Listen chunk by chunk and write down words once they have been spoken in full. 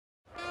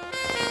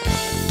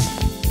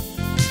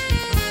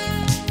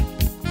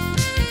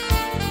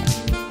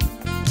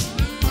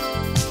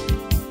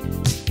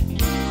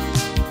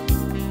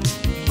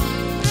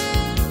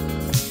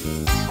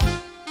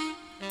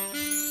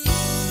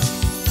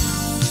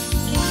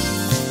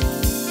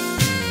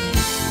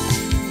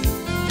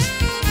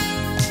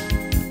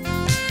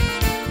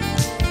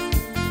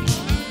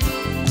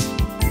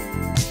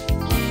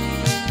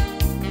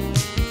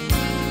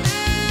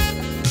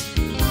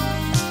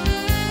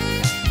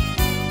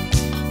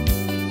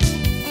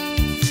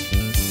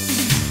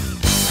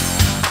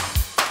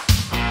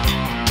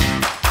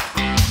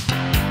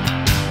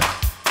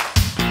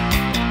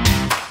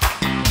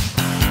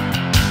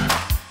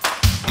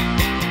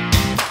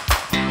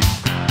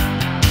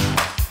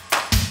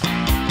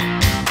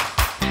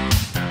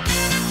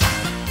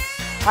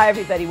Hi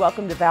everybody,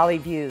 welcome to Valley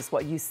Views,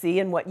 what you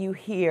see and what you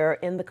hear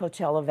in the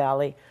Coachella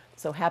Valley.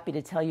 So happy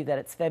to tell you that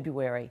it's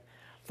February.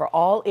 For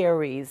all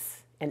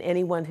Aries and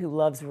anyone who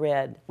loves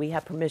red, we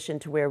have permission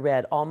to wear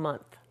red all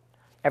month,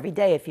 every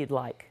day if you'd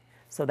like.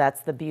 So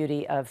that's the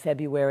beauty of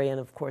February, and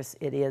of course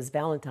it is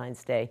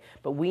Valentine's Day,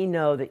 but we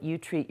know that you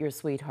treat your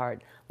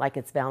sweetheart like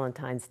it's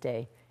Valentine's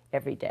Day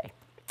every day.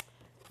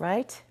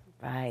 Right?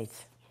 Right.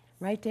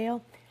 Right,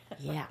 Dale?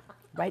 Yeah.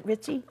 Right,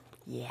 Richie?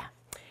 Yeah.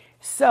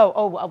 So,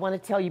 I want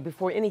to tell you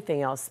before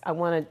anything else, I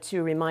wanted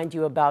to remind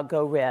you about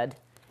Go Red.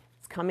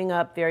 It's coming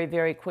up very,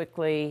 very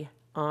quickly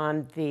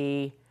on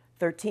the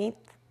 13th.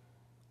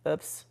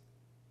 Oops.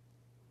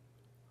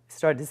 I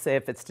started to say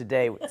if it's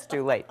today, it's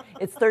too late.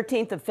 It's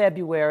 13th of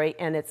February,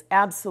 and it's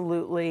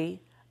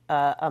absolutely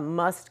a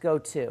must go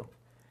to.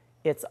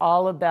 It's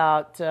all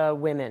about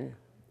women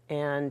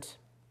and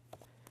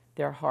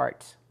their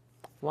heart.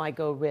 Why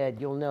go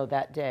red? You'll know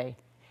that day.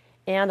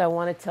 And I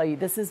want to tell you,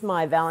 this is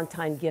my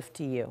Valentine gift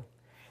to you.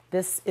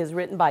 This is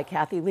written by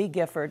Kathie Lee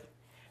Gifford.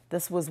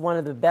 This was one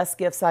of the best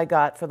gifts I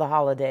got for the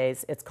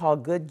holidays. It's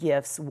called Good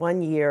Gifts,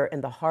 1 Year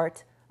in the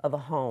Heart of a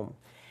Home.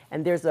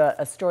 And there's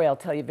a story I'll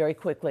tell you very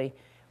quickly.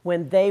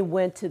 When they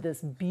went to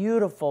this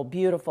beautiful,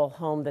 beautiful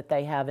home that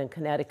they have in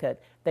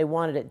Connecticut, they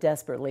wanted it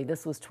desperately.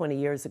 This was 20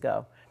 years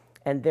ago.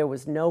 And there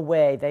was no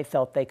way they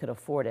felt they could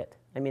afford it.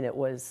 I mean, it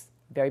was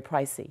very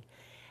pricey.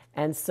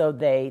 And so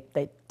they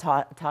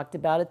talked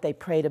about it, they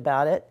prayed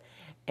about it,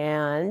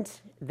 and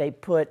they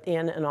put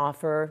in an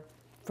offer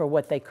for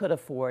what they could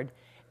afford.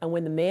 And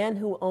when the man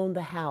who owned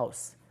the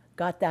house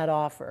got that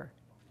offer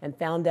and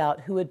found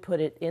out who had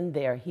put it in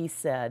there, he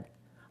said,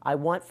 I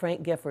want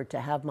Frank Gifford to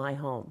have my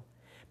home.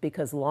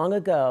 Because long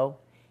ago,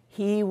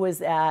 he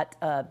was at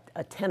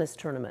a tennis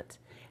tournament,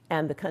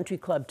 and the country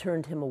club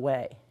turned him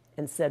away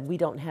and said, we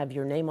don't have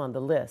your name on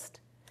the list.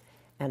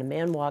 And a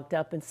man walked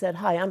up and said,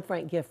 hi, I'm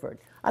Frank Gifford.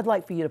 I'd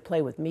like for you to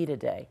play with me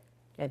today.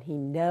 And he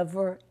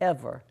never,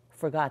 ever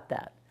forgot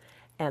that.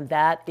 And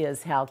that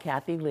is how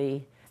Kathie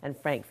Lee and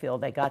Frank feel.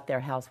 They got their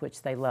house,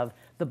 which they love.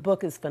 The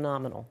book is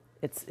phenomenal.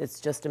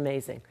 It's just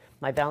amazing.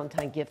 My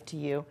Valentine gift to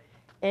you.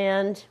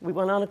 And we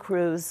went on a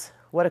cruise.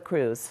 What a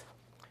cruise.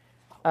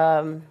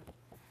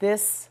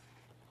 This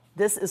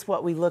is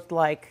what we looked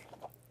like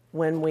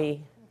when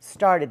we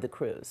started the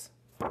cruise.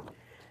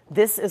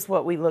 This is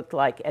what we looked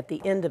like at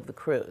the end of the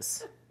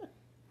cruise.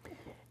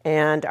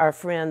 And our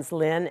friends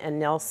Lynn and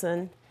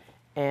Nelson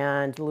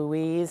and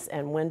Louise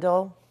and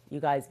Wendell,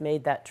 you guys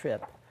made that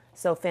trip.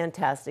 So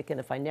fantastic. And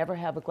if I never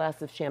have a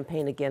glass of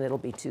champagne again, it'll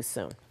be too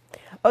soon.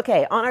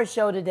 Okay, on our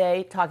show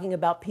today, talking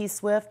about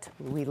P-Swift,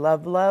 we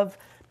love,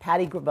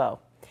 Pattie Grabow.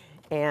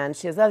 And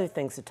she has other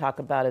things to talk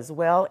about as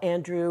well.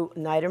 Andrew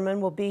Neiderman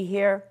will be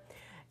here.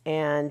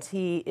 And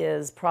he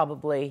is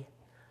probably,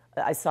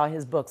 I saw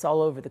his books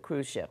all over the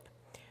cruise ship.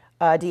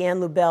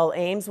 DeAnn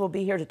Lubell-Ames will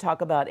be here to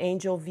talk about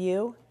Angel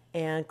View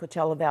and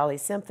Coachella Valley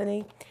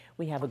Symphony.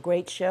 We have a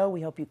great show.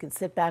 We hope you can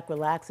sit back,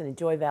 relax, and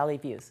enjoy Valley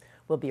Views.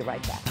 We'll be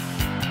right back.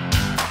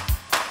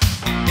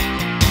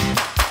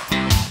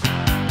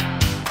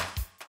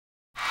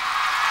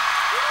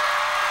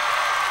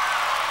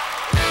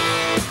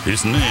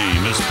 His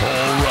name is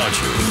Paul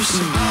Rogers.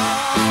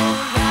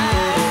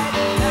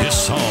 His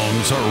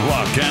songs are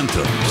rock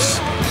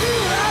anthems.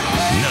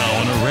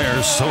 Now in a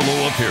rare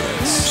solo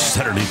appearance,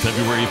 Saturday,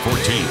 February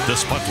 14th, the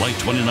Spotlight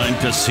 29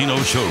 Casino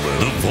Showroom.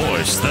 The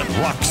voice that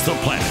rocks the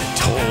planet,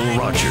 Paul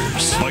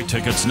Rogers. Buy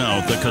tickets now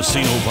at the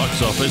casino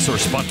box office or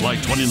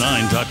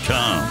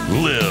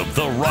spotlight29.com. Live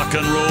the rock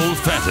and roll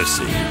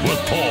fantasy with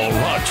Paul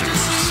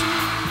Rogers.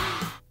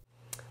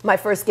 My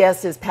first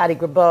guest is Pattie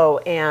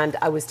Grabow, and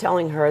I was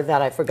telling her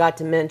that I forgot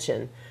to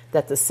mention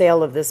that the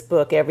sale of this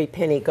book, every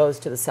penny goes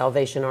to the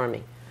Salvation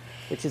Army,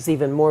 which is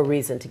even more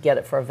reason to get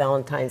it for a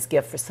Valentine's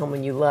gift for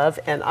someone you love.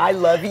 And I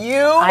love you.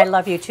 I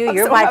love you too.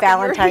 You're my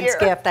Valentine's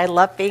gift. I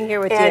love being here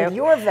with you. And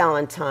your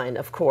Valentine,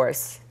 of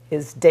course,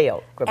 is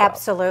Dale Grabow.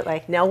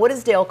 Absolutely. Now, what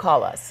does Dale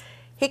call us?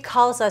 He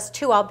calls us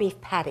 2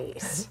 all-beef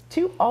patties.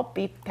 2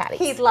 all-beef patties.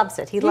 He loves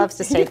it. He loves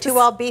to say 2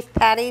 all-beef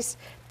patties,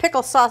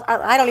 pickle sauce.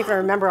 I don't even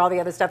remember all the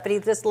other stuff, but he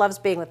just loves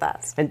being with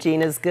us. And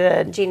Gina's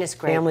good. Gina's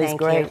great. Family's Thank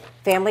great. you.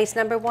 Family's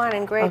 #1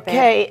 and great.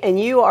 Okay, and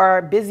you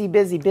are busy.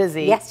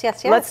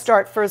 Yes. Let's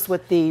start first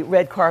with the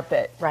red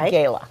carpet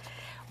gala.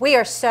 We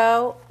are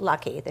so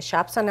lucky. The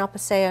Shops on El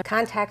Paseo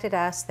contacted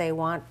us. They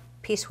want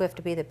P-Swift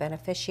to be the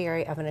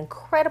beneficiary of an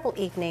incredible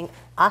evening,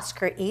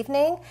 Oscar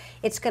evening.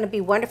 It's going to be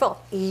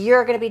wonderful.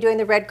 You're going to be doing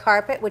the red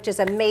carpet, which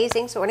is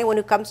amazing. So anyone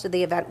who comes to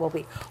the event will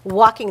be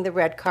walking the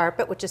red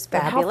carpet, which is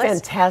fabulous. How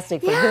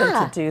fantastic for him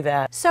to do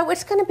that. So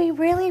it's going to be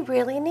really,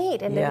 really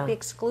neat, and it'll be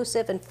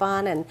exclusive and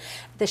fun. And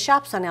the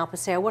Shops on El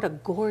Paseo, what a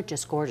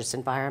gorgeous, gorgeous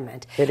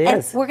environment. It is.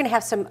 And we're going to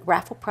have some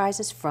raffle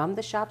prizes from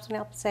the Shops on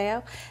El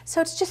Paseo. So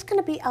it's just going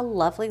to be a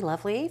lovely,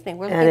 lovely evening.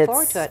 We're looking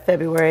forward to it.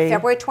 February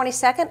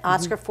 22nd,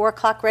 Oscar 4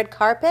 o'clock red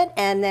carpet,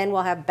 and then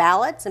we'll have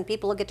ballots, and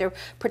people will get to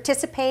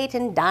participate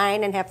and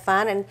dine and have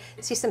fun and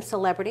see some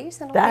celebrities.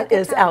 And that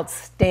is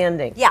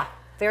outstanding. Yeah,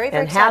 very,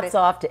 very excited. And hats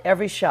off to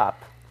every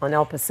shop on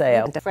El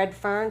Paseo. And to Fred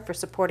Fern for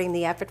supporting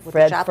the effort with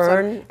Fred the shops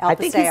Fern, on El I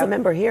think Paseo. he's a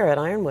member here at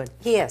Ironwood.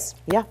 He is.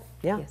 Yeah,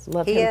 yeah,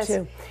 love He him is.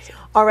 too.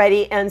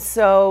 Alrighty, and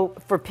so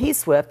for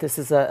P-Swift, this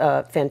is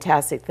a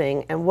fantastic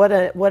thing, and what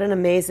an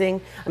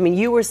amazing. I mean,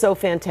 you were so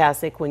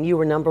fantastic when you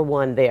were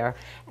 #1 there,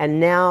 and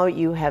now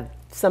you have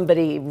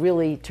somebody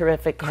really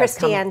terrific.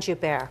 Christiane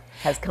Joubert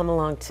has come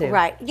along too.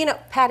 Right. You know,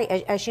 Patty,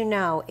 as you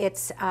know,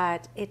 it's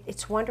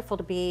wonderful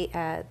to be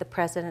the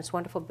president. It's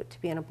wonderful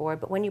to be on a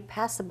board. But when you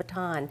pass the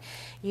baton,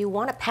 you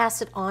want to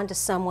pass it on to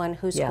someone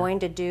who's going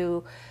to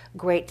do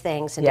great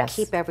things and to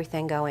keep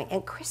everything going.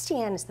 And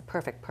Christiane is the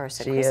perfect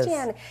person.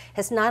 Christiane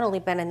has not only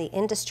been in the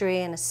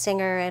industry and a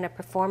singer and a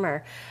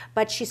performer,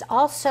 but she's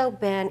also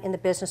been in the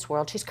business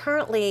world. She's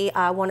currently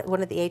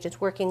one of the agents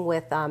working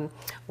with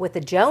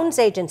the Jones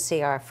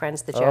Agency, our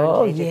friends, the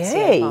Jones Agency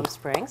in Palm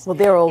Springs. Well,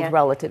 they're old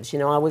relatives. You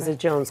know, I was a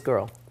Jones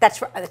girl.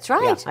 That's right. That's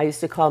right. Yeah, I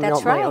used to call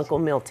Milt my Uncle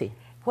Milty.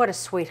 What a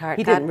sweetheart.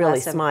 He didn't really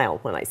smile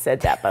when I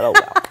said that, but oh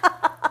well.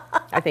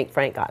 I think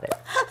Frank got it.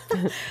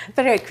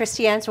 But anyway,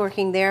 Christiane's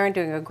working there and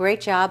doing a great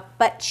job,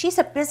 but she's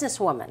a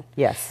businesswoman.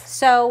 Yes.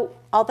 So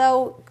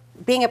although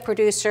being a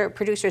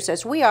producers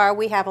as we are,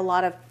 we have a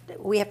lot of,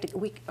 we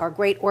are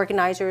great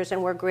organizers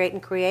and we're great in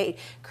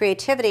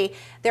creativity.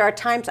 There are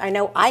times I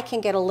know I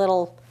can get a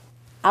little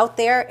out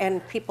there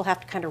and people have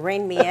to kind of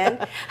rein me in.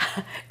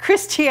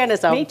 Christiane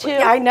is Me too.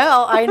 I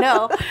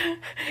know.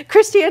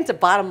 Christiane's a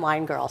bottom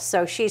line girl,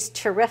 so she's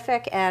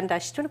terrific and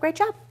she's doing a great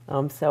job.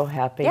 I'm so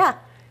happy. Yeah.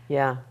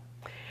 Yeah.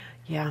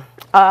 Yeah.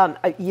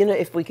 You know,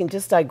 if we can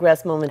just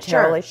digress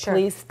momentarily,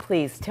 Sure.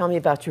 Please tell me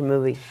about your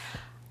movie.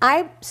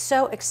 I'm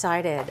so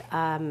excited.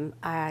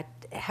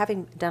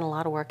 Having done a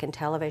lot of work in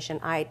television,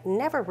 I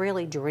never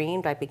really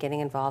dreamed I'd be getting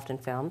involved in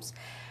films.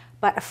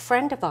 But a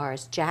friend of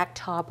ours, Jack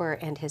Tauber,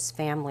 and his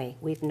family,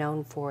 we've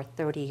known for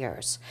 30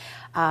 years.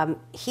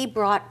 He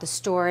brought the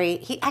story,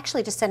 he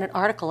actually just sent an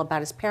article about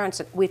his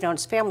parents. We've known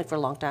his family for a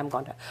long time,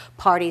 gone to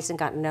parties and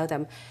gotten to know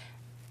them.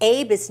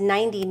 Abe is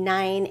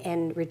 99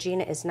 and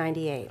Regina is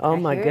 98. Oh,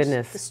 now, my here's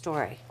goodness. The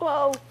story.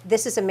 Whoa.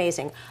 This is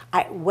amazing.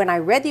 When I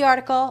read the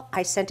article,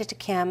 I sent it to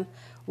Kim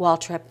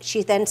Waltrip.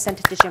 She then sent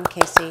it to Jim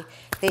Casey.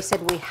 They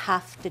said, we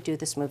have to do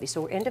this movie.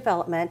 So we're in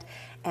development,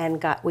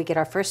 and we get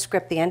our first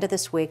script the end of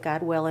this week,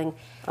 God willing.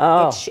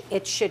 Oh.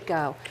 It should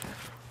go.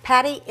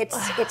 Patty, it's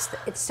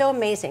so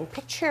amazing.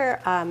 Picture...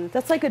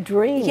 That's like a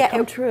dream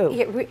come true.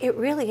 It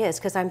really is,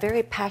 because I'm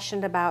very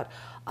passionate about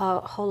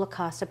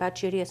Holocaust, about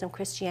Judaism,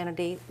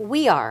 Christianity.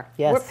 We are.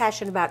 Yes. We're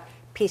passionate about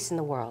peace in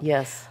the world.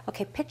 Yes.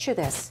 Okay, picture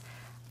this.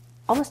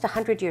 Almost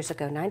 100 years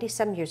ago,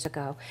 97 years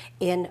ago,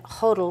 in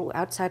Hodel,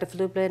 outside of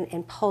Lublin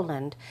in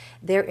Poland,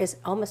 there is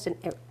almost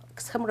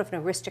somewhat of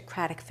an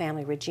aristocratic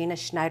family, Regina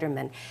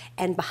Neiderman,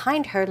 and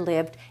behind her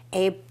lived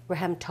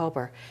Abraham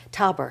Tauber.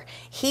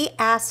 He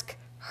asked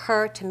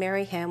her to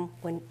marry him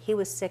when he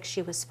was 6,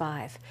 she was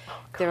 5. Oh,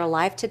 they're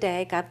alive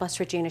today. God bless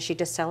Regina. She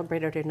just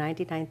celebrated her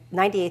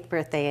 98th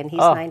birthday, and he's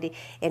 90,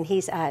 and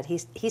he's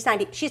 90.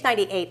 She's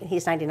 98, and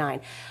he's 99.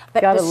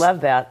 But gotta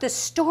love that. The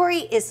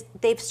story is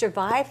they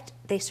survived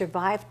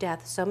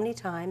death so many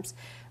times,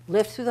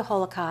 lived through the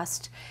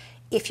Holocaust.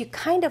 If you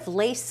kind of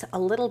lace a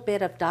little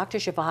bit of Dr.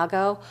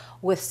 Zhivago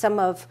with some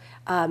of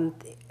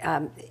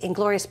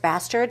Inglourious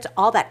Bastards,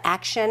 all that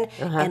action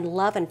and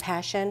love and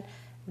passion,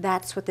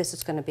 that's what this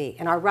is going to be.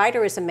 And our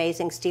writer is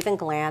amazing, Stephen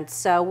Glantz.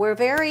 So we're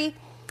very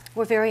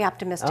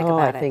optimistic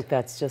about it. I think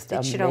that's just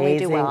it should only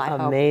do well, I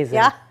hope. Amazing.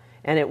 Yeah.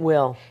 And it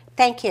will.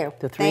 Thank you.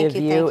 The three of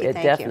you, it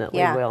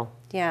definitely will.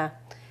 Yeah.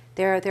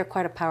 They're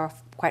quite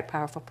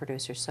powerful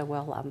producers,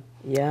 so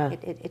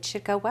it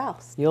should go well.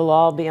 You'll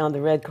all be on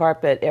the red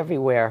carpet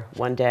everywhere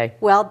one day.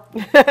 Well,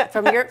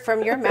 from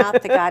your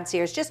mouth to God's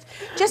ears, just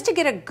to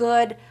get a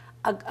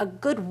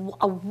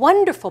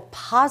wonderful,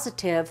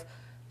 positive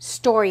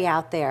story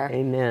out there.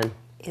 Amen.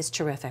 Is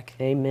terrific.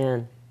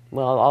 Amen.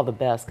 Well, all the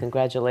best.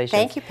 Congratulations.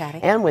 Thank you, Patty.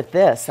 And with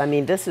this, I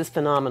mean, this is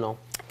phenomenal.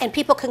 And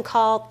people can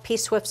call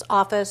P-Swift's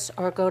office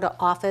or go to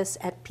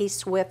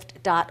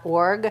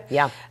office@pswift.org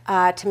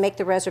to make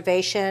the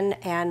reservation.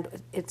 And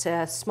it's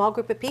a small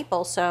group of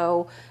people,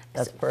 so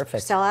that's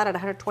perfect. Sell out at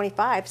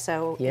 125,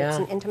 so it's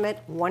an intimate,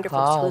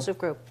 wonderful, exclusive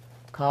group.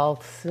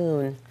 Call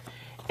soon.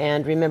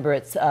 And remember,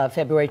 it's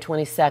February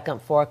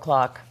 22nd, 4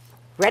 o'clock.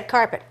 Red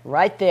carpet.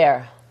 Right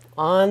there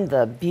on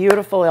the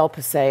beautiful El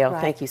Paseo. Right.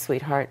 Thank you,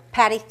 sweetheart.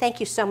 Patty, thank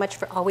you so much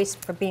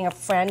for being a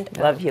friend.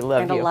 Love you,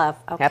 love and you. A love.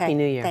 Okay. Happy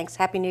New Year. Thanks.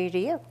 Happy New Year to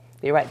you.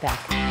 Be right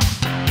back.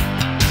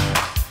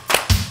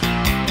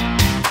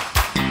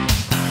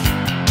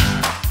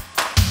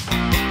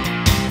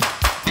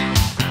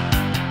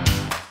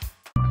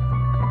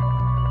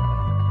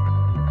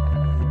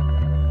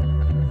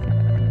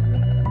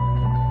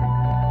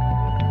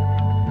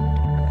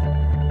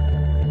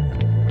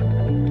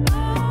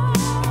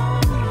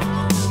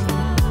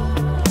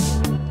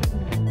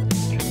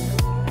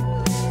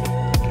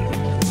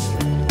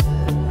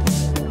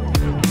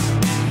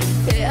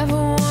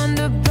 Ever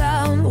wonder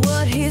about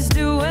what he's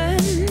doing?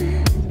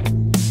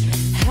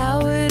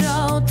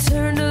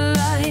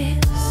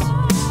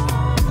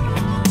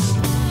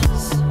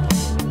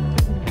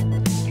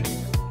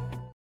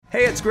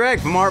 Hey, it's Greg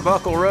from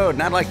Arbuckle Road,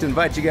 and I'd like to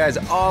invite you guys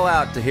all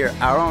out to hear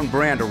our own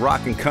brand of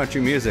rock and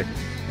country music.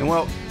 And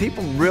well,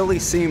 people really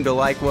seem to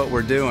like what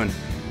we're doing.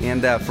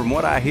 And from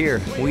what I hear,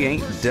 we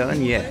ain't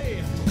done yet.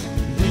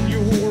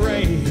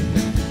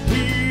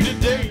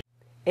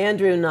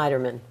 Andrew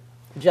Neiderman,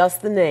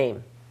 just the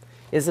name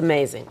is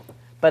amazing.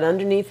 But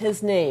underneath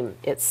his name,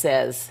 it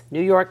says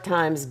New York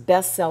Times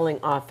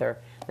best-selling author.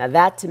 Now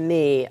that to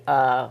me,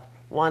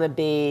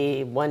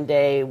 wannabe, one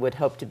day would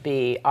hope to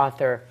be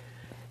author.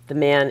 The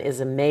man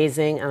is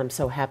amazing, and I'm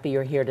so happy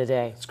you're here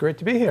today. It's great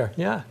to be here,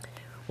 yeah.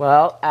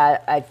 Well,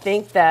 I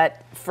think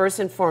that first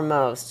and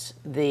foremost,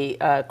 the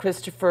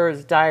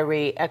Christopher's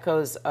Diary,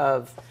 Echoes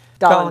of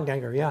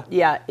Dollenganger, yeah.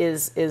 Yeah,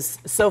 is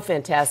so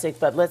fantastic,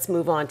 but let's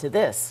move on to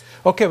this.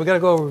 Okay, we got to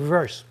go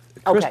reverse.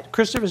 Okay.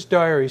 Christopher's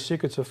Diary,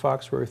 Secrets of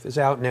Foxworth, is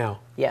out now.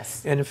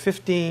 Yes. And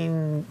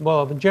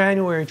on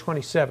January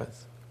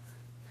 27th,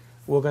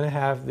 we're going to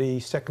have the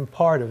second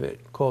part of it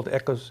called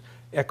Echoes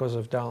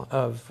of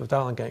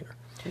Dollenganger.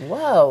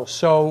 Whoa.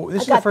 So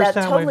this is the first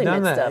time we've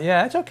done that. Up.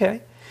 Yeah, it's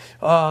okay.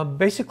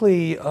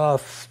 Basically,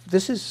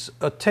 this is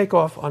a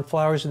takeoff on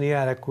Flowers in the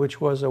Attic,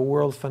 which was a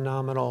world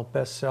phenomenal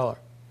bestseller.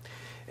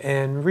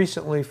 And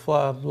recently,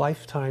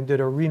 Lifetime did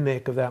a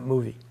remake of that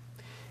movie.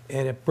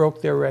 And it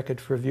broke their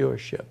record for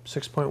viewership,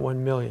 6.1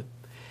 million.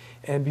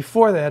 And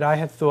before that, I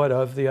had thought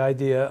of the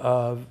idea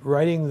of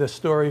writing the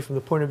story from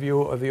the point of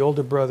view of the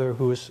older brother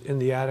who was in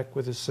the attic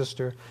with his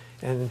sister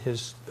and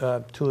his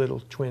two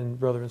little twin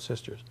brother and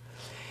sisters.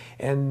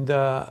 And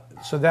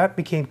so that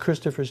became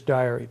Christopher's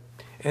Diary.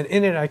 And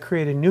in it, I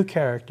created new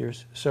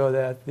characters so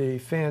that the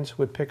fans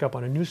would pick up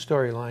on a new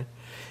storyline.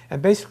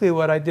 And basically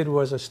what I did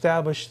was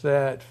establish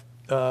that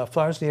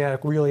Flowers in the Attic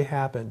really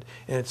happened.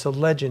 And it's a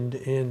legend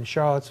in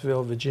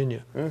Charlottesville,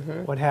 Virginia,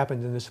 what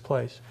happened in this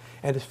place.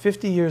 And it's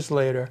 50 years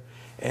later,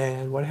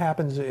 and what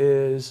happens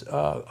is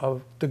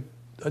a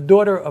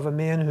daughter of a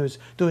man who's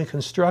doing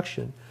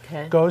construction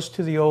goes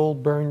to the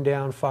old burned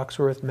down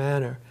Foxworth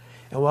Manor.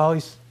 And while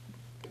he's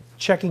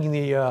checking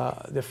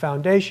the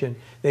foundation,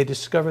 they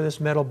discover this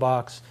metal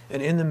box,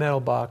 and in the metal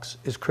box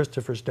is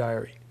Christopher's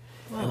Diary.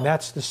 Wow. And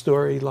that's the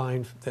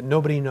storyline that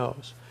nobody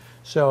knows.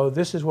 So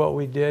this is what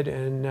we did,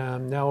 and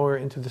now we're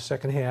into the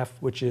second half,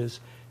 which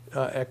is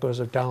Echoes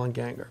of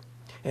Dollenganger.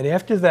 And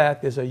after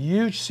that, there's a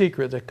huge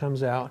secret that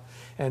comes out,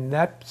 and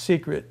that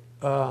secret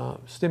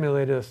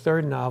stimulated a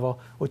third novel,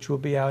 which will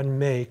be out in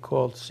May,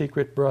 called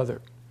Secret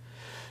Brother.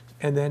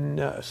 And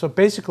then, so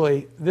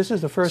basically, this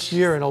is the first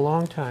year in a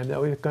long time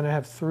that we're going to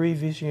have 3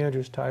 V.C.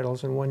 Andrews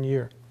titles in 1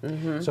 year.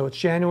 So it's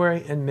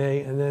January and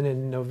May, and then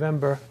in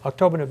November,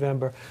 October,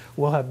 November,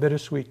 we'll have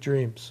Bittersweet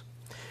Dreams.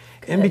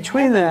 In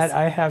between that,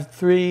 I have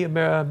 3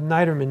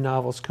 Neiderman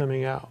novels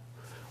coming out.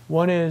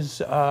 One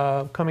is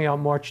coming out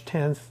March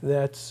 10th,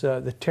 that's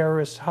The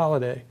Terrorist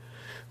Holiday,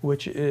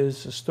 which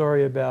is a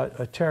story about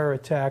a terror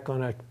attack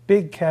on a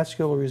big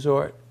Catskill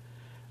resort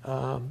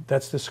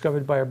that's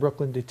discovered by a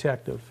Brooklyn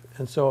detective.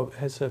 And so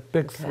it's a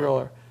big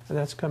thriller, and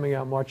that's coming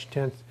out March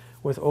 10th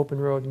with Open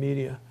Road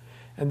Media.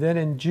 And then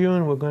in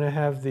June, we're going to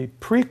have the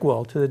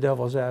prequel to The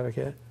Devil's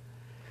Advocate,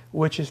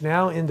 which is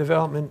now in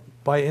development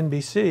by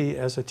NBC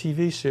as a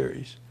TV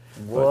series.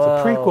 Whoa. But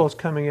the prequel's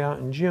coming out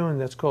in June,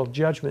 that's called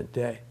Judgment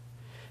Day.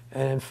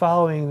 And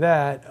following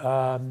that,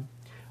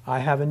 I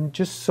haven't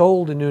just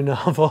sold a new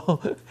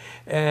novel,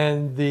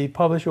 and the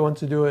publisher wants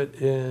to do it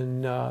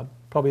in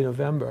probably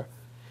November,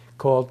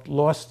 called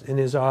Lost in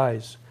His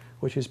Eyes,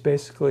 which is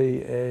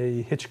basically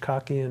a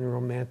Hitchcockian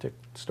romantic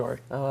story.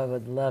 Oh, I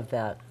would love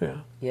that. Yeah.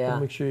 Yeah.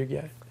 So make sure you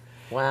get it.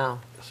 Wow.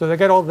 So they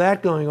got all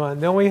that going on.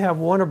 Then we have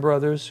Warner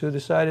Brothers, who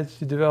decided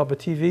to develop a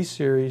TV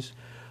series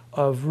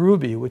of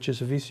Ruby, which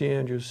is a V.C.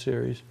 Andrews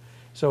series.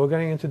 So we're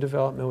getting into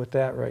development with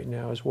that right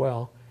now as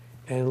well.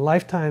 And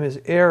Lifetime is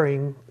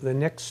airing the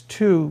next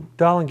 2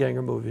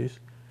 Dollenganger movies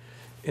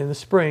in the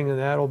spring, and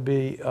that'll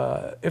be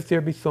If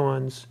There Be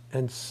Thorns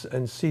and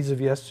Seeds of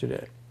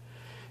Yesterday.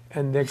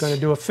 And they're going to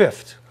do a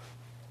 5th.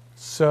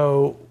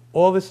 So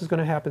all this is going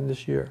to happen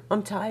this year.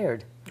 I'm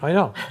tired. I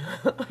know.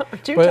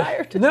 Aren't you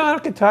tired? No, I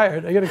don't get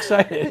tired. I get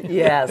excited.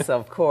 Yes,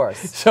 of course.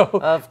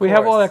 So we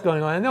have all that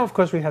going on. And then, of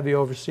course, we have the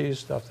overseas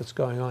stuff that's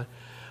going on.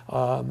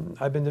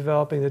 I've been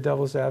developing The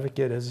Devil's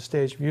Advocate as a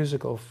stage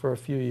musical for a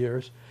few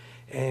years.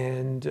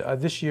 And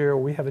this year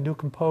we have a new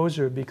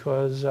composer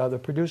because the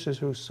producers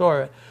who saw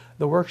it,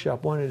 the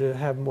workshop, wanted to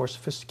have more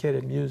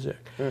sophisticated music.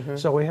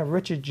 So we have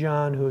Richard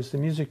John, who is the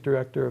music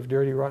director of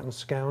Dirty Rotten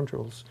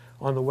Scoundrels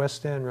on the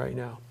West End right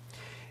now.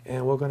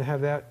 And we're going to have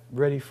that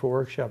ready for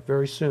workshop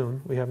very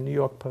soon. We have New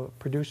York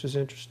producers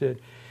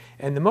interested.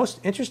 And the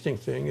most interesting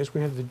thing is we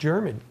have the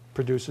German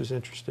producers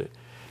interested.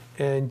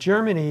 In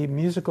Germany,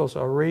 musicals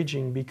are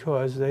raging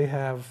because they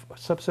have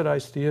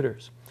subsidized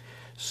theaters.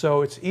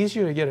 So it's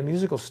easier to get a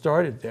musical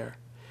started there.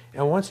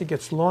 And once it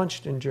gets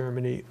launched in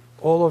Germany,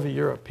 all over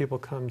Europe, people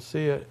come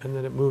see it, and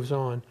then it moves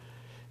on.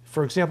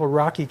 For example,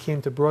 Rocky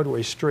came to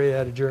Broadway straight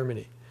out of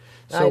Germany.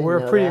 So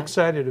we're pretty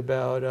excited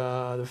about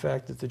the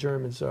fact that the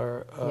Germans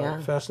are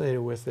fascinated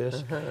with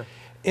this.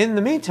 In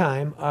the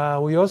meantime,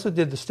 we also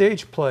did the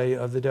stage play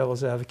of The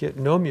Devil's Advocate,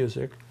 no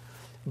music,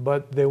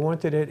 but they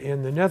wanted it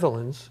in the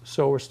Netherlands,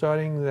 so we're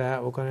starting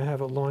that. We're going to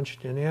have it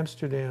launched in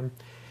Amsterdam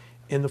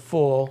in the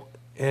fall,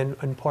 and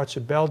in parts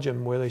of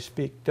Belgium where they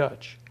speak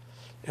Dutch.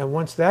 And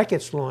once that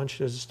gets launched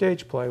as a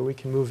stage play, we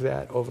can move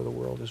that over the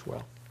world as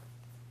well.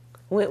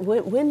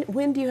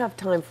 When do you have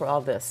time for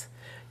all this?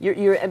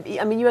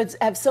 I mean, you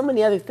have so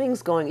many other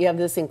things going. You have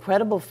this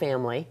incredible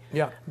family,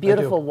 yeah,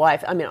 beautiful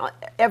wife. I mean,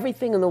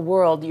 everything in the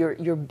world.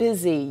 You're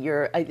busy.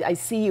 I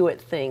see you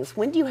at things.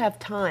 When do you have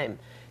time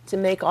to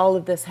make all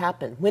of this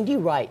happen? When do you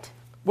write?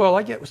 Well,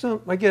 I get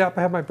up,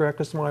 I have my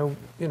breakfast,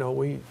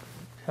 we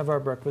have our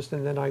breakfast,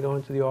 and then I go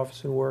into the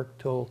office and work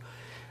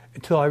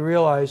until I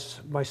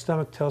realize my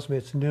stomach tells me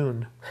it's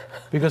noon,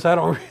 because I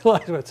don't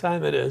realize what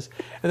time it is.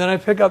 And then I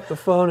pick up the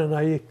phone and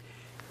I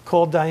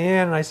call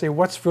DeAnn and I say,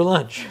 "What's for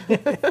lunch?"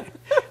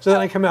 So then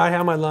I come out,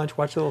 have my lunch,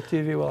 watch a little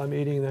TV while I'm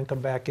eating, and then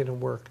come back in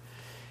and work.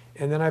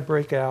 And then I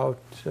break out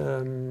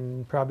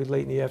probably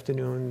late in the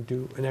afternoon,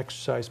 do an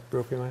exercise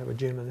program. I have a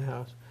gym in the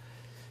house.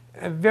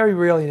 And very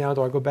rarely now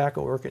do I go back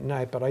and work at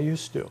night, but I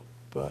used to.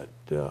 But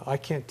I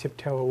can't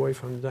tiptoe away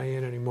from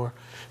DeAnn anymore.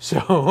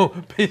 So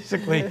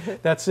basically,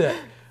 that's it.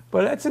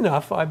 But that's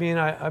enough. I mean,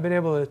 I've been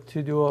able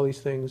to do all these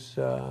things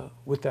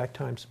with that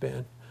time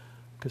span,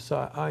 because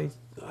I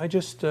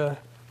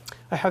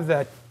have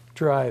that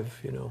drive,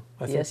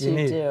 I think yes, you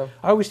need. Do.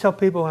 I always tell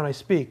people when I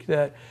speak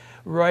that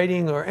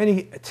writing or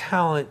any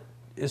talent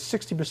is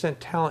 60%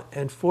 talent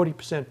and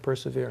 40%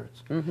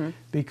 perseverance. Mm-hmm.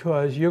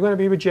 Because you're going to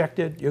be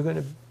rejected, you're going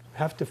to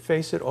have to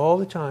face it all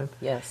the time.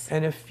 Yes.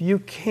 And if you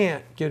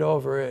can't get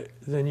over it,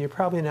 then you're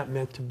probably not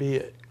meant to be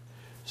it.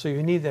 So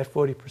you need that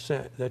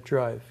 40%, that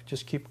drive.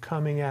 Just keep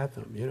coming at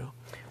them,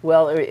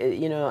 Well,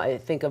 I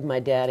think of my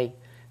daddy,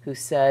 who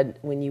said,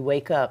 when you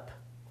wake up,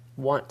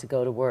 want to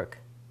go to work.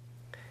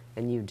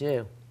 And you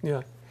do.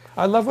 Yeah.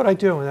 I love what I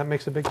do, and that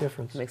makes a big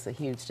difference. It makes a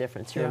huge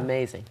difference. You're yeah.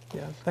 amazing.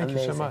 Yeah, thank you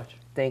so much.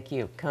 Thank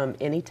you. Come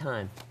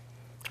anytime.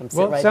 Come sit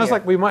well, right it sounds here.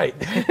 like we might.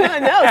 I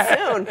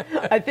know,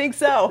 soon. I think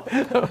so.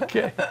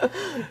 Okay.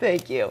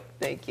 Thank you.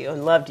 Thank you.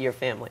 And love to your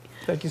family.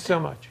 Thank you so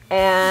much.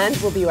 And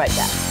we'll be right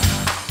back.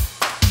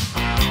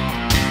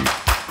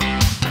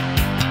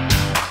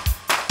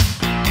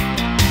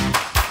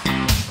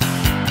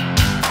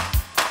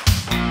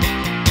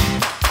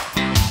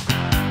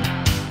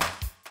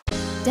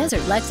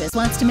 Desert Lexus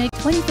wants to make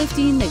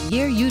 2015 the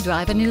year you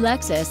drive a new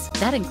Lexus.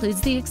 That includes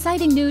the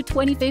exciting new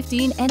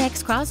 2015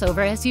 NX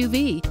crossover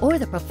SUV or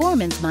the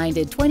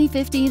performance-minded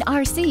 2015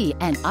 RC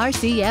and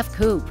RCF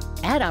Coupe.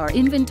 Add our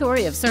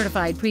inventory of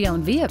certified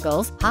pre-owned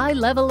vehicles, high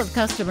level of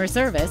customer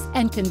service,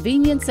 and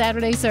convenient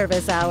Saturday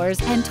service hours,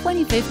 and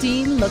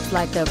 2015 looks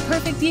like the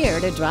perfect year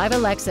to drive a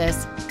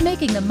Lexus,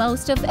 making the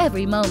most of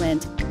every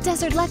moment.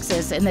 Desert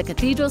Lexus in the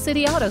Cathedral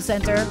City Auto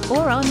Center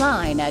or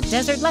online at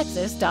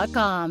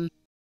desertlexus.com.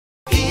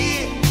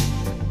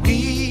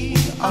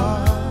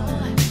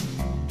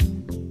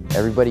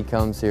 Everybody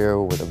comes here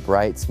with a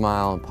bright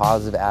smile and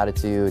positive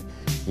attitude.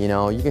 You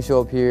can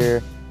show up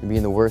here and be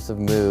in the worst of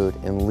mood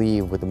and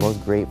leave with the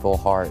most grateful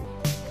heart.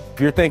 If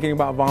you're thinking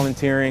about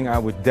volunteering, I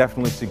would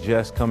definitely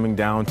suggest coming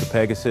down to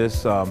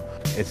Pegasus.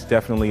 It's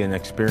definitely an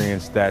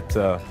experience that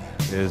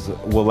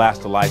will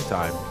last a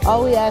lifetime.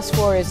 All we ask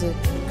for is a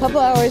couple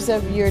hours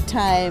of your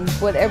time,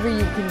 whatever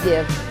you can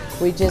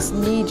give. We just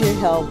need your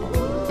help.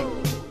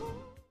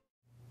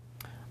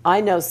 I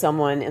know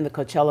someone in the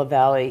Coachella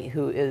Valley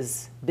who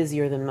is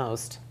busier than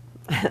most.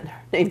 And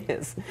her name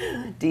is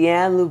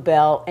DeAnn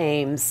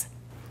Lubell-Ames.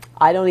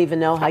 I don't even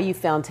know how you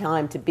found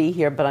time to be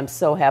here, but I'm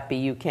so happy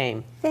you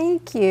came.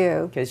 Thank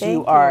you. Because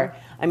you are,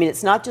 I mean,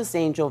 it's not just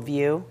Angel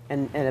View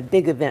and a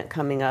big event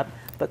coming up,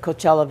 but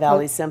Coachella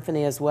Valley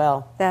Symphony as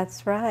well.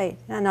 That's right.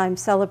 And I'm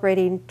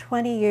celebrating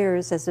 20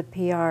 years as a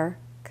PR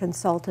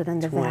consultant in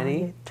the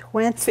Valley.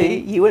 20? See,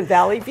 you and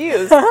Valley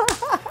Views.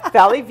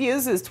 Valley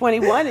Views is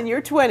 21 and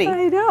you're 20.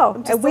 I know.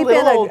 I'm just and we've a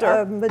little been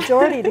older. a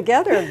majority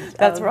together.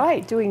 That's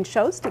right. Doing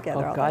shows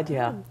together. Oh God,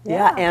 yeah.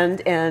 Yeah.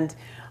 And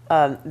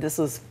this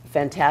was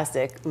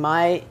fantastic.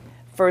 My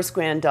first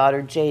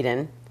granddaughter,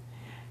 Jaden,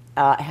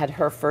 had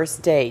her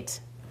first date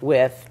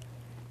with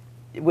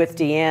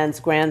DeAnn's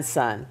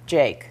grandson,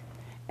 Jake.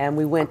 And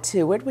we went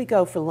to, where'd we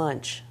go for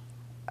lunch?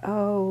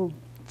 Oh,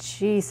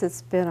 geez,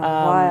 it's been a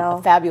while.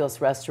 A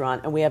fabulous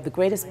restaurant, and we have the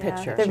greatest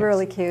picture. They're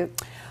really cute.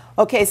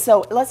 Okay,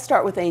 so let's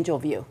start with Angel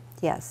View.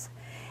 Yes.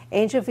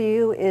 Angel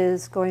View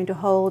is going to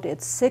hold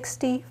its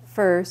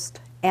 61st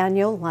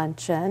annual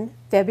luncheon,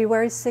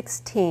 February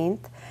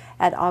 16th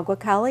at Agua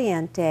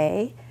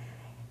Caliente,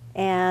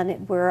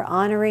 and we're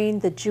honoring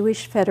the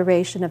Jewish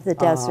Federation of the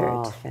Desert.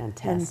 Oh,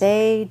 fantastic. And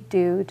they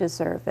do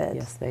deserve it.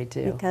 Yes, they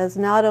do. Because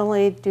not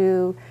only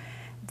do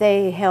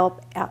they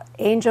help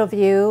Angel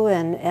View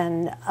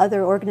and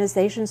other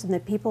organizations and the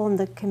people in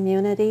the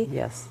community,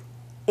 yes,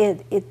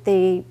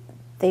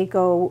 they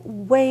go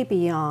way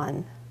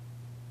beyond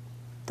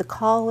the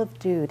call of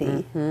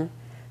duty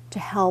to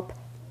help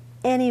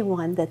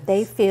anyone that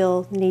they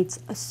feel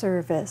needs a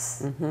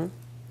service.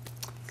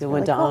 Good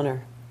one to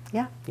honor.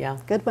 Yeah. Yeah.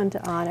 Good one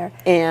to honor.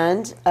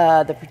 And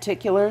the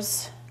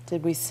particulars,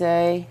 did we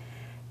say?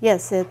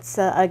 Yes, it's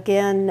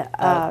again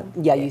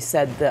yeah, you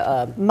said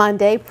the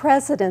Monday,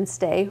 President's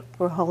Day.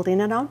 We're holding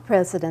it on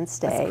President's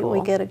Day. cool.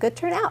 We get a good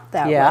turnout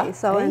that Yeah. way.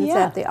 So Hey, it's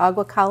yeah. at the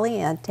Agua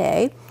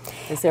Caliente.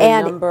 is there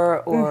a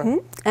number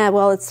or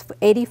Well, it's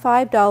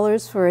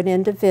 $85 for an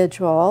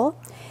individual,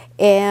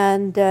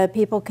 and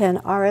people can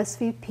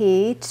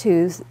RSVP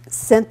to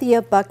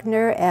Cynthia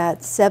Buckner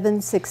at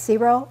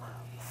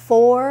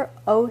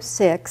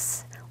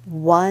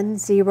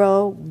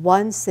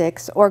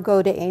 760-406-1016 or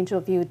go to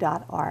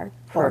angelview.org.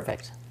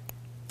 perfect?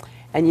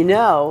 And you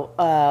know,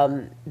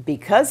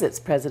 because it's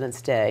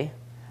President's Day,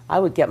 I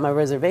would get my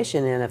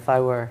reservation in if I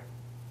were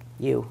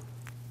you.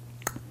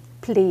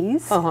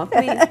 Please.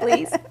 Please,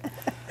 please.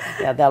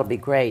 Yeah, that'll be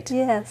great.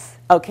 Yes.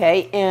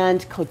 Okay,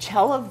 and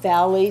Coachella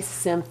Valley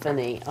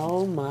Symphony.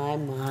 Oh my,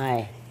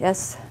 my.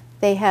 Yes,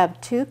 they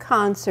have 2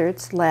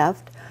 concerts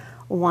left.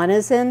 One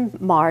is in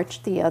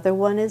March, the other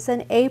one is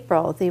in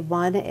April. The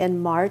one in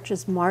March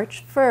is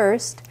March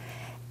 1st,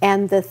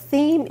 and the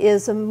theme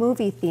is a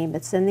movie theme.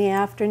 It's in the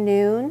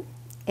afternoon,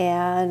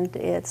 and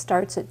it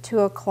starts at 2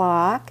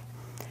 o'clock.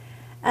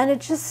 And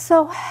it just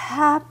so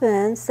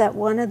happens that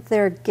one of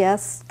their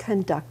guest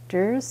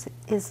conductors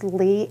is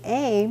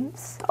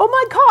Lubell-Ames. Oh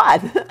my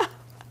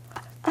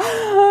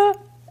God.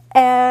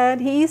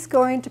 And he's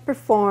going to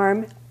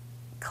perform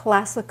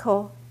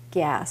classical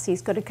gas.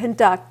 He's going to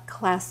conduct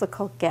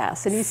classical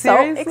gas. And he's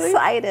Seriously? so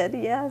excited,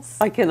 yes.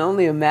 I can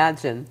only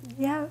imagine.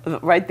 Yeah.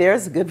 Right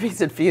there's a good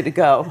reason for you to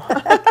go.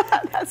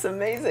 That's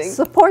amazing.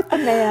 Support the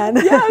man.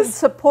 Yes.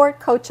 Support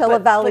Coachella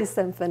Valley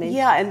Symphony.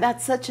 Yeah, and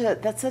that's such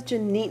a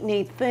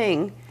neat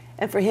thing.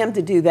 And for him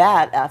to do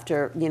that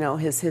after, you know,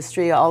 his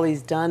history, all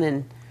he's done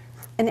and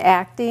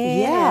acting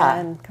Yeah,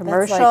 and that's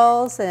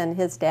commercials and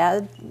his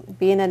dad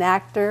being an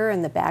actor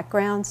in the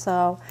background.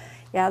 So,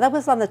 yeah, that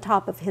was on the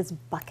top of his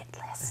bucket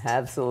list.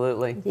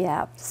 Absolutely.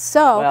 Yeah.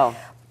 So, Well.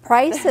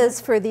 prices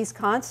for these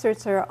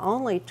concerts are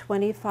only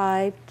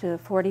 $25 to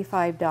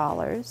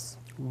 $45.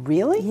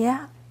 Really?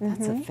 Yeah.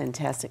 That's a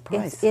fantastic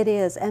price. It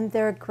is, and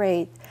they're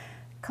great.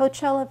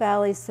 Coachella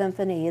Valley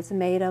Symphony is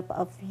made up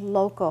of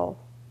local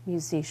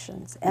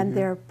musicians, and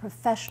they're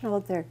professional,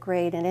 they're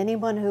great, and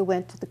anyone who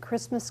went to the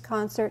Christmas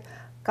concert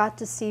got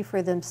to see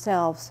for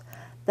themselves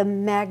the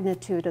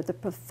magnitude of the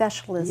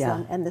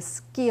professionalism and the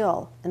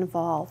skill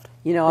involved.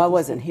 You know, I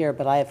wasn't here,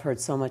 but I have heard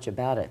so much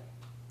about it.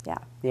 Yeah.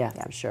 Yeah,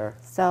 for sure.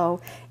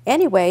 So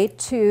anyway,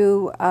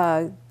 to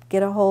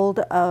get a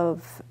hold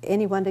of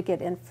anyone to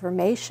get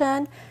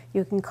information,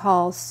 you can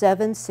call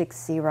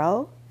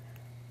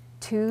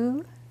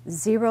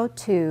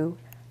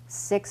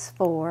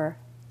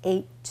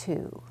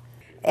 760-202-6482.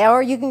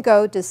 Or you can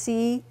go to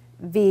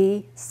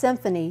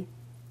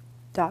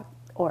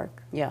cvsymphony.org.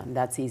 Yeah,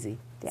 that's easy.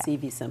 Yeah.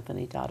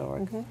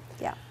 cvsymphony.org.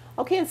 Yeah.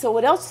 Okay, and so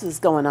what else is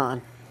going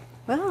on?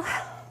 Well,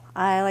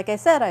 like I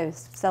said, I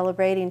was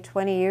celebrating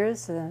 20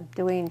 years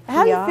doing PR.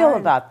 How do you feel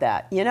about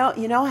that? You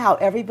know how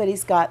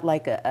everybody's got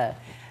like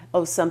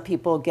some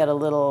people get a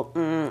little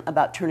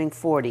about turning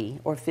 40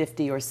 or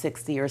 50 or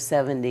 60 or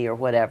 70 or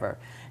whatever,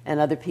 and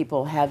other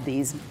people have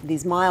these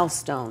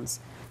milestones.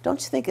 Don't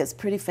you think it's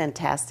pretty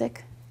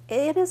fantastic?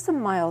 It is a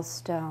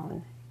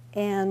milestone,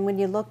 and when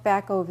you look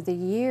back over the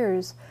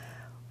years,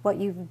 what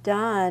you've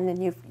done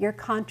and your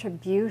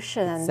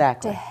contribution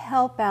to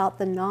help out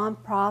the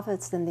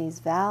nonprofits in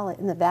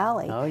the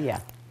valley. Oh yeah.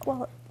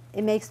 Well,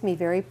 it makes me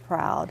very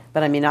proud.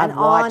 But I mean, I've and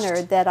watched,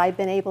 honored that I've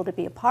been able to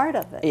be a part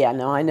of it. Yeah,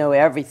 no, I know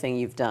everything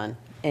you've done,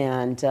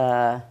 and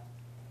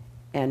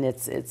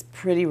it's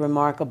pretty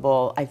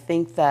remarkable. I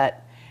think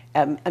that.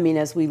 I mean,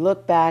 as we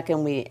look back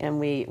and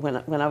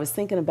when I was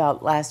thinking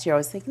about last year, I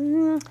was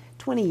thinking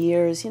 20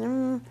 years,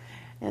 and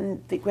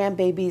the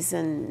grandbabies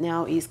and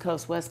now East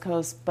Coast, West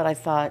Coast, but I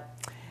thought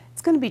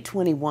it's going to be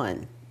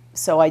 21.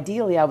 So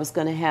ideally, I was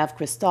going to have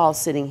Cristal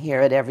sitting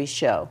here at every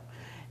show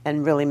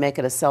and really make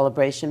it a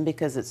celebration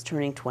because it's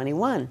turning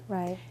 21.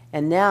 Right.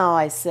 And now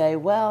I say,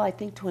 well, I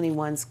think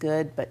 21's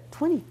good, but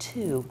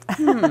 22,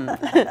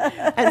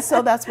 And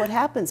so that's what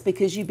happens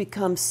because you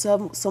become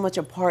so much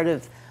a part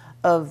of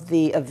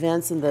the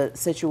events and the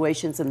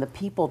situations and the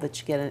people that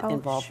you get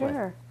involved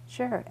with.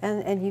 Sure.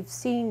 And you've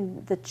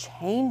seen the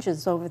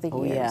changes over the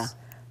years. Yeah.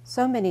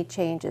 So many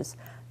changes.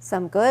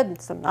 Some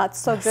good, some not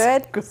so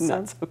good.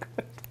 Not so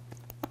good.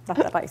 Not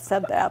that I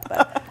said that,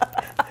 but.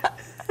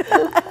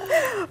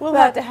 We'll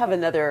have to have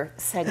another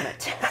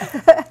segment.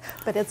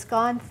 But it's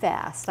gone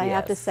fast, I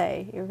have to Yes.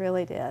 say. It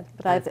really did.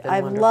 But That's been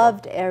I've wonderful.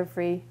 loved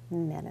every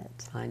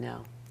minute. I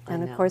know.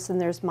 And of course, then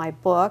there's my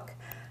book,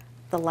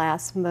 The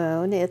Last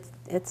Moon.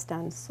 It's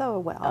done so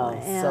well. Oh,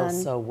 and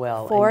so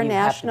well. 4 And you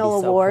have to be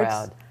national so awards,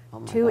 proud. Oh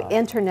my 2 God.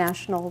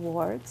 international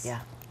awards. Yeah.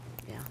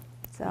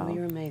 So, Oh,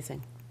 you're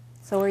amazing.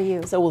 So are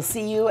you. So we'll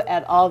see you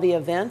at all the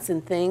events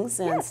and things,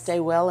 and Yes. stay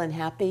well and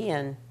happy,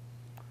 and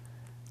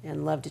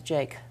love to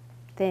Jake.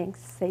 Thanks.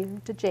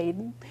 Same to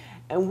Jaden.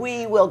 And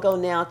we will go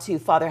now to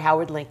Father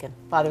Howard Lincoln.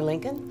 Father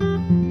Lincoln?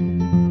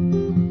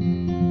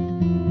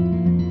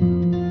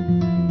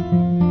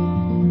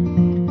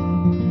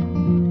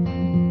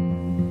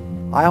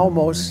 I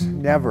almost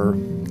never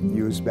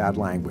use bad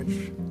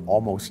language.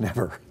 almost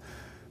never.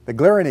 The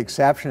glaring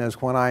exception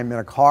is when I'm in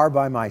a car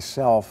by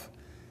myself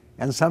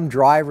and some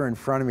driver in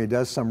front of me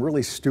does some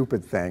really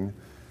stupid thing,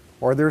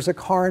 or there's a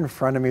car in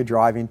front of me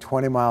driving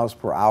 20 miles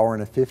per hour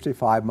in a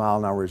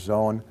 55-mile-an-hour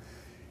zone,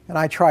 and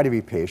I try to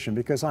be patient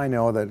because I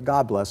know that,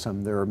 God bless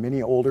them, there are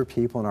many older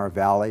people in our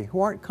valley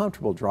who aren't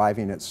comfortable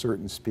driving at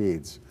certain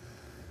speeds.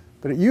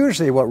 But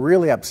usually what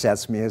really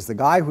upsets me is the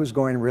guy who's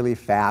going really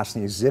fast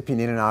and he's zipping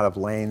in and out of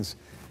lanes.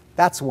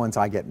 That's the ones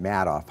I get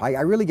mad off.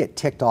 I really get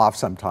ticked off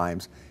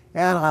sometimes,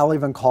 and I'll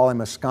even call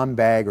him a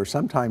scumbag or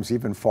sometimes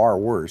even far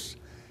worse.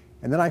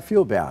 And then I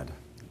feel bad.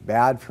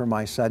 Bad for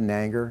my sudden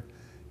anger,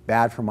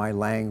 bad for my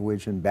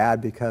language, and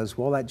bad because,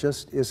 well, that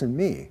just isn't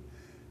me.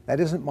 That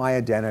isn't my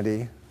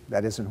identity.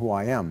 That isn't who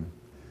I am.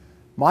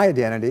 My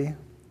identity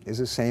is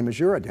the same as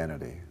your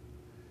identity.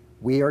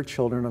 We are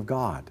children of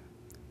God.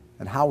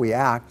 And how we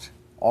act,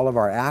 all of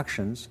our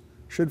actions,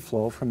 should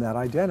flow from that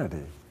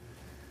identity.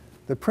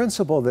 The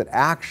principle that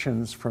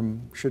actions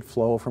should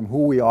flow from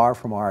who we are,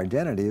 from our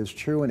identity, is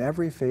true in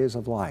every phase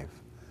of life.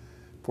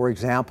 For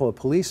example, a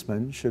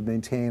policeman should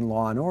maintain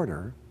law and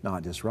order,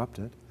 not disrupt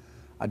it.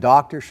 A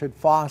doctor should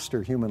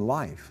foster human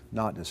life,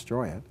 not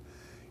destroy it.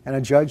 And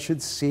a judge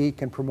should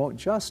seek and promote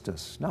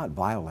justice, not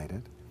violate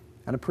it.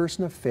 And a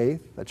person of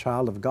faith, a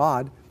child of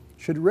God,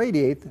 should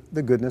radiate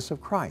the goodness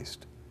of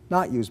Christ,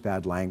 not use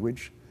bad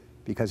language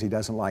because he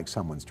doesn't like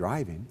someone's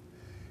driving.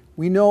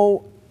 We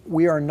know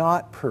we are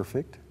not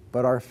perfect,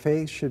 but our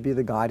faith should be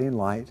the guiding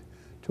light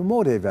to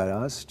motivate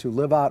us to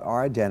live out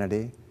our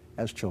identity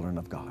as children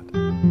of God.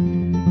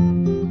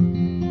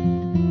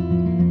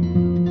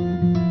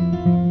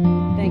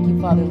 Thank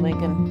you, Father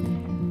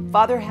Lincoln.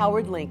 Father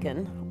Howard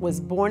Lincoln was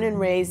born and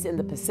raised in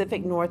the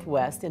Pacific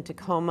Northwest in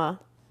Tacoma,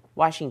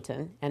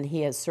 Washington, and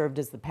he has served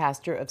as the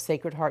pastor of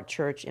Sacred Heart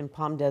Church in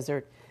Palm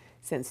Desert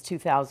since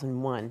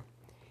 2001.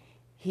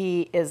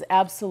 He is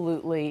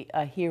absolutely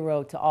a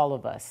hero to all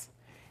of us.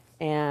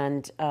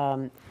 And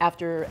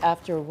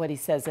after what he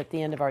says at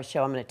the end of our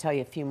show, I'm going to tell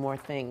you a few more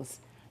things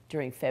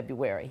during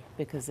February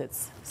because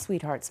it's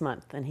Sweethearts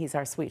Month, and he's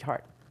our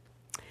sweetheart.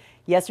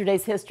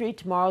 Yesterday's history,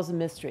 tomorrow's a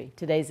mystery.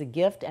 Today's a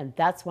gift, and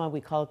that's why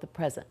we call it the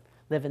present.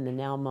 Live in the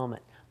now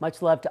moment.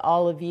 Much love to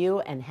all of you,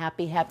 and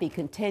happy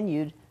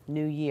continued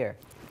New Year.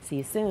 See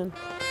you soon.